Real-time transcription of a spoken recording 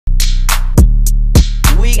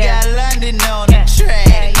getting on the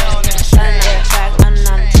track. Running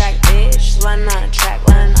on the track, bitch. Running on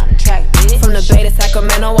the track, bitch. From the Bay to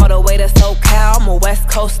Sacramento, all the way to SoCal. I'm a West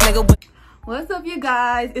Coast nigga. What's up, you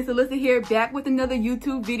guys? It's Alyssa here, back with another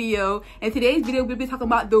YouTube video. In today's video, we'll be talking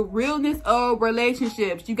about the realness of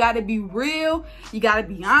relationships. You gotta be real. You gotta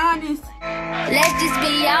be honest. Let's just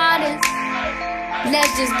be honest.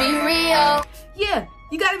 Let's just be real. Yeah,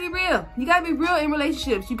 you gotta be real. You gotta be real in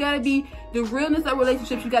relationships. You gotta be the realness of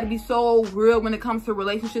relationships. You gotta be so real when it comes to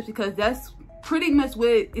relationships, because that's pretty much what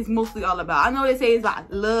it's mostly all about. I know they say it's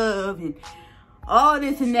about love and all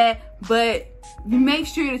this and that, but you make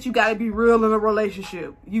sure that you gotta be real in a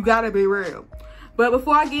relationship. You gotta be real. But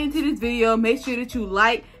before I get into this video, make sure that you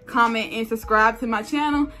like, comment, and subscribe to my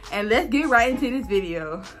channel, and let's get right into this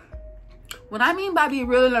video. What I mean by being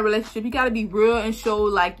real in a relationship, you gotta be real and show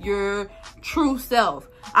like your true self.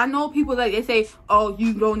 I know people like they say, oh,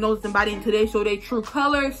 you don't know somebody until they show their true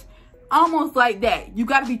colors. Almost like that. You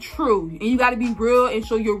gotta be true and you gotta be real and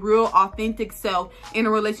show your real authentic self in a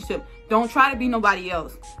relationship. Don't try to be nobody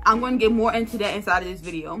else. I'm going to get more into that inside of this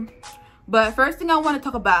video. But first thing I want to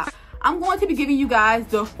talk about, I'm going to be giving you guys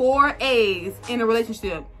the 4 A's in a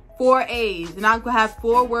relationship. 4 A's. And I'm going to have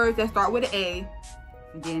 4 words that start with an A.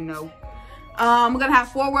 You didn't know. I'm going to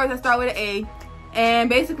have 4 words that start with an A. And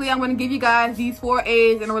basically, I'm going to give you guys these 4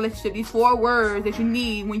 A's in a relationship. These 4 words that you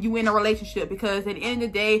need when you're in a relationship. Because at the end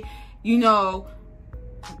of the day, you know,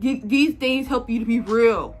 these things help you to be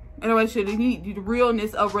real. In a relationship, you need the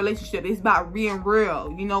realness of relationship. It's about being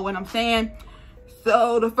real. You know what I'm saying?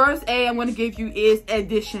 So the first A I'm going to give you is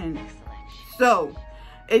addition. So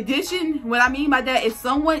addition, what I mean by that is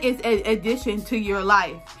someone is an addition to your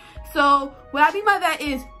life. So what I mean by that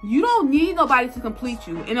is you don't need nobody to complete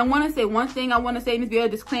you. And I want to say one thing I want to say in this video,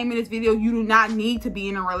 disclaimer in this video, you do not need to be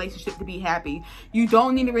in a relationship to be happy. You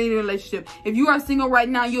don't need to be in a relationship. If you are single right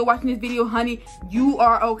now, you're watching this video, honey, you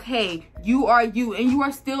are okay. You are you, and you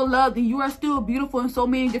are still loved, and you are still beautiful in so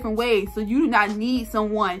many different ways. So you do not need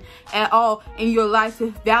someone at all in your life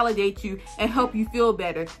to validate you and help you feel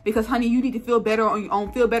better. Because honey, you need to feel better on your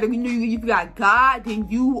own. Feel better. You know, you've got God, then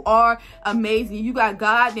you are amazing. You got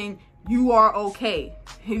God, then you are okay.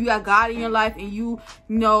 If you got God in your life and you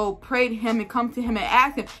know, pray to him and come to him and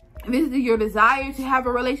ask him, if this is your desire to have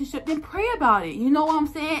a relationship, then pray about it. You know what I'm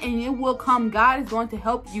saying? And it will come. God is going to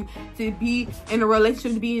help you to be in a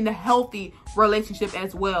relationship, to be in a healthy relationship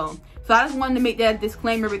as well. So I just wanted to make that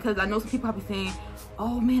disclaimer, because I know some people have been saying,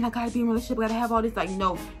 oh man, I gotta be in a relationship, I gotta have all this. Like,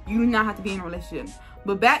 no, you do not have to be in a relationship.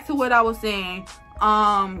 But back to what I was saying,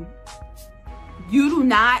 you do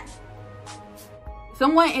not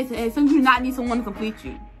you do not need someone to complete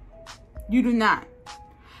you. You do not.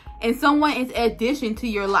 And someone is addition to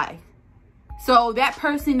your life. So that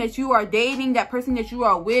person that you are dating, that person that you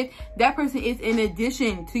are with, that person is an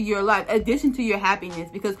addition to your life, addition to your happiness.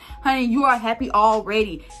 Because honey, you are happy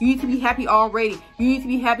already. You need to be happy already. You need to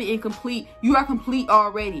be happy and complete. You are complete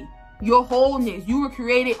already. Your wholeness. You were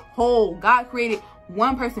created whole. God created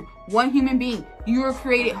one person, one human being. You were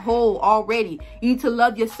created whole already. You need to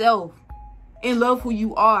love yourself and love who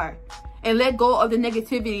you are, and let go of the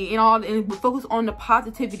negativity and all, and focus on the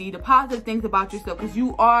positivity, the positive things about yourself, because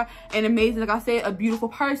you are an amazing, like I said, a beautiful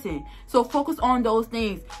person. So focus on those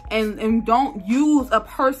things, and don't use a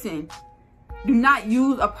person. Do not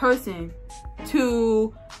use a person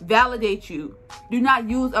to validate you. Do not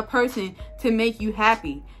use a person to make you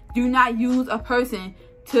happy. Do not use a person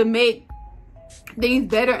to make things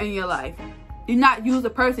better in your life. Do not use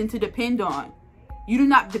a person to depend on. You do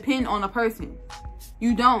not depend on a person.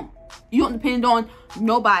 You don't. You don't depend on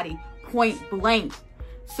nobody, point blank.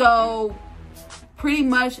 So pretty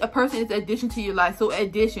much a person is an addition to your life. So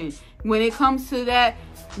addition, when it comes to that,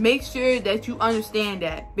 make sure that you understand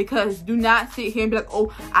that. Because do not sit here and be like,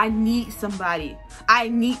 oh, I need somebody. I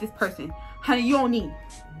need this person. Honey, you don't need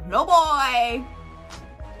no boy.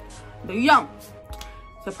 No, you don't.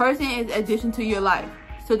 So person is addition to your life.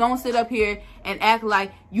 So don't sit up here and act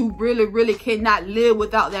like you really cannot live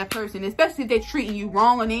without that person. Especially if they're treating you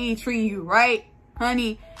wrong and they ain't treating you right.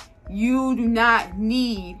 Honey, you do not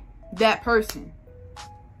need that person.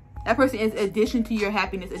 That person is addition to your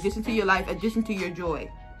happiness, addition to your life, addition to your joy.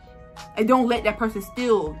 And don't let that person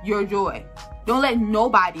steal your joy. Don't let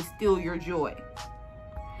nobody steal your joy.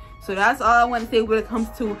 So that's all I want to say when it comes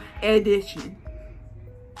to addition.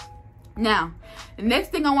 Now, the next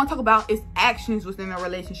thing I want to talk about is actions within a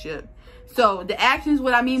relationship. So the actions,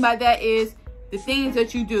 what I mean by that is the things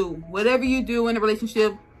that you do. Whatever you do in a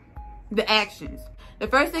relationship, the actions. The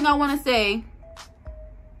first thing I want to say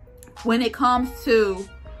when it comes to,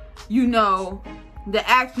 you know, the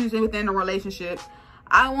actions within a relationship,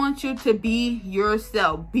 I want you to be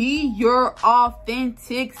yourself. Be your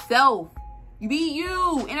authentic self. Be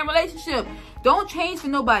you in a relationship. Don't change for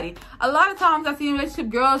nobody. A lot of times I see in relationship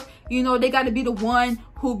girls, you know, they got to be the one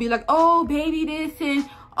who be like, oh, baby this, and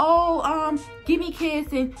oh, give me a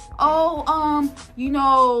kiss, and oh, you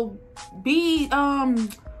know, be,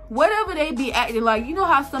 whatever they be acting like. You know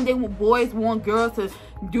how some boys want girls to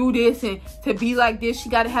do this and to be like this. She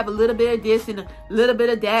got to have a little bit of this and a little bit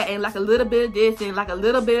of that and like a little bit of this and like a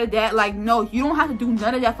little bit of that. Like, no, you don't have to do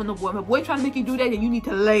none of that for no boy. If a boy trying to make you do that, then you need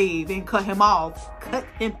to leave and cut him off. Cut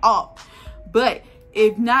him off. But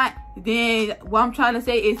if not, then what I'm trying to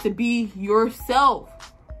say is to be yourself.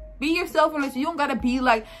 Be yourself. You don't gotta be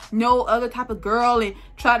like no other type of girl and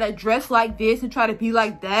try to dress like this and try to be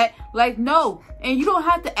like that. Like, no. And you don't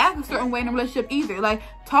have to act a certain way in a relationship either. Like,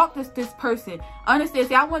 talk to this person. Understand.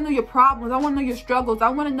 Say, I want to know your problems. I want to know your struggles. I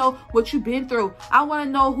want to know what you've been through. I want to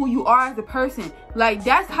know who you are as a person. Like,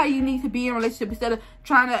 that's how you need to be in a relationship, instead of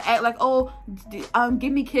trying to act like, oh,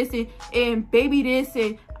 give me kissing and baby this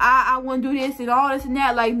and I want to do this and all this and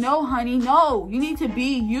that. Like, no, honey, no. You need to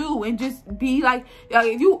be you and just be like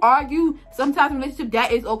if you argue sometimes in a relationship,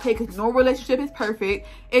 that is okay, because no relationship is perfect.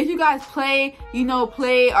 If you guys play, you know,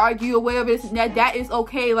 argue or whatever, that is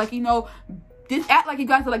okay. Like, you know, just act like you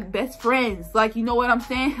guys are like best friends. Like, you know what I'm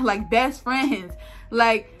saying? Like, best friends.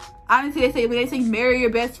 Like, honestly, when they say marry your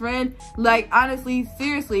best friend, like, honestly,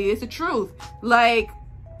 seriously, it's the truth. Like,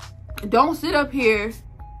 don't sit up here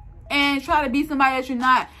and try to be somebody that you're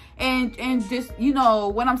not, and just, you know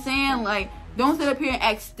what I'm saying? Like, don't sit up here and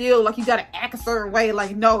act still like you gotta act a certain way.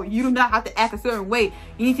 Like, no, you do not have to act a certain way.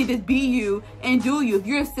 You need to just be you and do you. If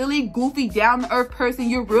you're a silly, goofy, down to earth person,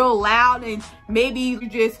 you're real loud, and maybe you're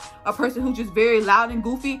just a person who's just very loud and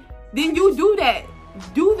goofy, then you do that.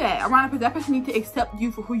 Do that around a person. That person needs to accept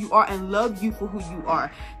you for who you are and love you for who you are.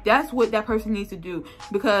 That's what that person needs to do,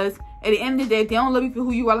 because at the end of the day, if they don't love you for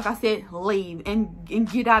who you are, like I said, leave and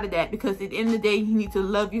get out of that, because at the end of the day, you need to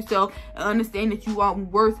love yourself and understand that you are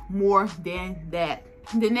worth more than that.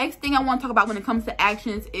 The next thing I want to talk about when it comes to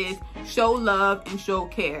actions is show love and show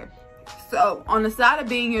care. So on the side of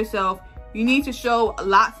being yourself, you need to show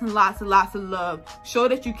lots and lots and lots of love. Show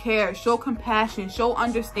that you care. Show compassion. Show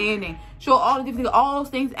understanding. Show all the different things. All those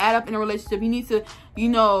things add up in a relationship. You need to, you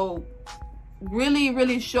know,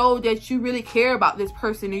 really show that you really care about this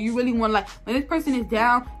person, and you really want, like, when this person is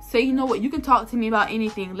down, say, you know what, you can talk to me about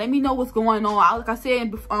anything. Let me know what's going on. Like I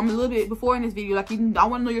said a little bit before in this video, like, I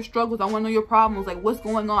want to know your struggles. I want to know your problems. Like, what's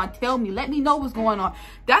going on? Tell me. Let me know what's going on.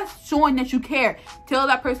 That's showing that you care. Tell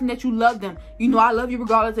that person that you love them. You know, I love you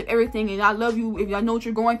regardless of everything, and I love you if I know that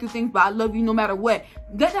you're going through things, but I love you no matter what.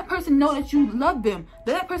 Let that person know that you love them.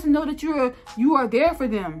 Let that person know that you are there for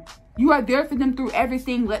them. You are there for them through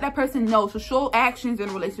everything. Let that person know. So show actions in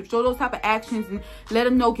a relationship. Show those type of actions and let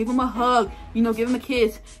them know. Give them a hug. You know, give them a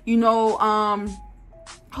kiss. You know,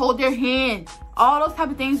 hold their hand. All those type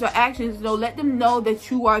of things are actions. You know, let them know that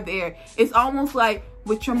you are there. It's almost like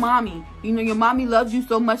with your mommy. You know, your mommy loves you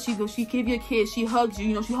so much. She give you a kiss. She hugs you.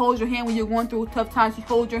 You know, she holds your hand when you're going through a tough time. She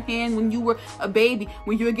holds your hand when you were a baby.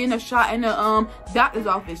 When you were getting a shot in the doctor's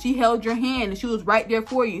office. She held your hand and she was right there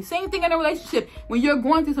for you. Same thing in a relationship. When you're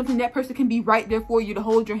going through something, that person can be right there for you to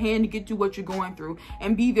hold your hand to get you what you're going through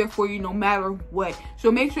and be there for you no matter what.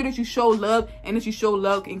 So make sure that you show love and that you show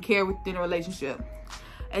love and care within a relationship.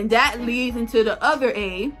 And that leads into the other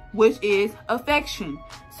A, which is affection.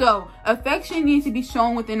 So affection needs to be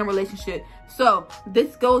shown within a relationship. So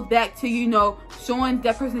this goes back to, you know, showing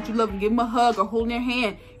that person that you love and give them a hug or holding their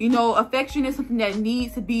hand. You know, affection is something that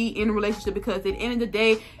needs to be in a relationship, because at the end of the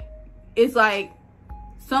day, it's like,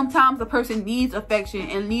 sometimes a person needs affection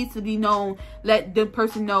and needs to be known. Let the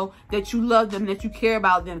person know that you love them, that you care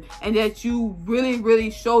about them, and that you really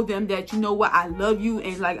show them that, you know what, I love you,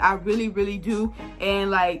 and like, I really do, and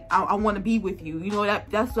like, I want to be with you. You know,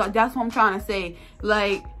 that's what I'm trying to say.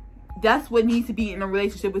 Like, that's what needs to be in a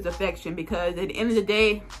relationship, with affection, because at the end of the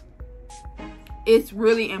day, it's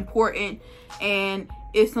really important and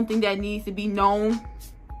it's something that needs to be known.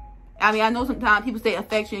 I mean, I know sometimes people say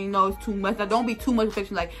affection, you know, it's too much. Now, don't be too much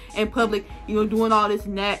affection, like, in public, you know, doing all this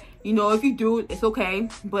and that. You know, if you do it, it's okay.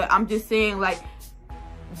 But I'm just saying, like,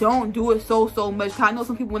 don't do it so much. 'Cause I know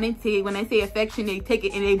some people, when they say affection, they take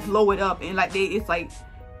it and they blow it up. And, like, it's like,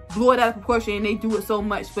 blow it out of proportion, and they do it so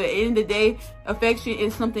much. But at the end of the day, affection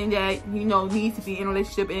is something that, you know, needs to be in a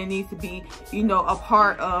relationship, and it needs to be, you know, a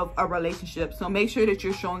part of a relationship. So make sure that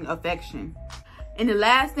you're showing affection. And the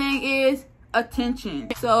last thing is attention.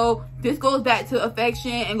 So this goes back to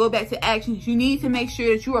affection and go back to actions. You need to make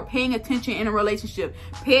sure that you are paying attention in a relationship.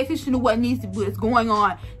 Pay attention to what needs to be, what's going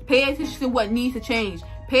on. Pay attention to what needs to change.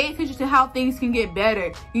 Pay attention to how things can get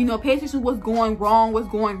better. You know, pay attention to what's going wrong, what's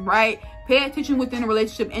going right. Pay attention within a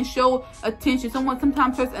relationship and show attention.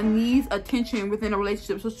 Sometimes person needs attention within a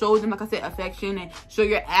relationship. So show them, like I said, affection, and show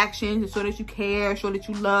your actions, and show that you care, show that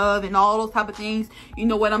you love, and all those type of things. You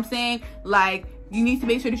know what I'm saying? Like, you need to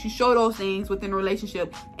make sure that you show those things within a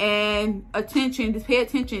relationship. And attention, just pay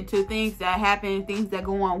attention to things that happen, things that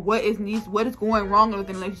go on, what is going wrong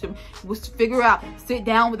within a relationship. Was figure out, sit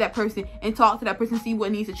down with that person and talk to that person, see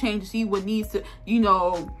what needs to change, see what needs to, you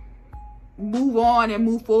know, move on and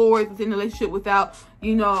move forward within the relationship without,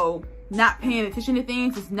 you know, not paying attention to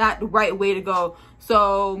things. Is not the right way to go.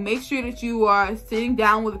 So make sure that you are sitting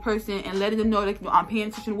down with a person and letting them know that, you know, I'm paying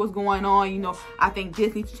attention to what's going on. You know, I think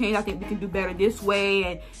this needs to change. I think we can do better this way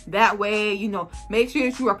and that way. You know, make sure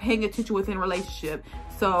that you are paying attention within a relationship.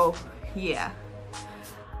 So yeah.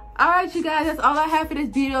 Alright, you guys, that's all I have for this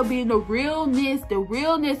video, being the realness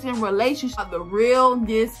in relationships, the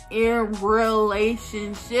realness in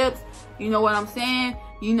relationships. You know what I'm saying?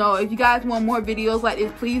 You know, if you guys want more videos like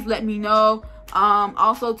this, please let me know.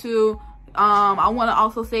 Also too, I want to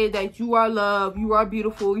also say that you are loved, you are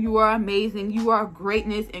beautiful, you are amazing, you are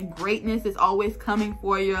greatness, and greatness is always coming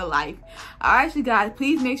for your life. Alright, you guys,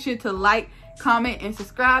 please make sure to like, comment, and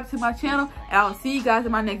subscribe to my channel, and I'll see you guys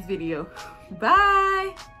in my next video.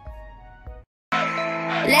 Bye!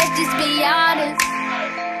 Let's just be honest.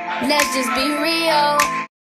 Let's just be real.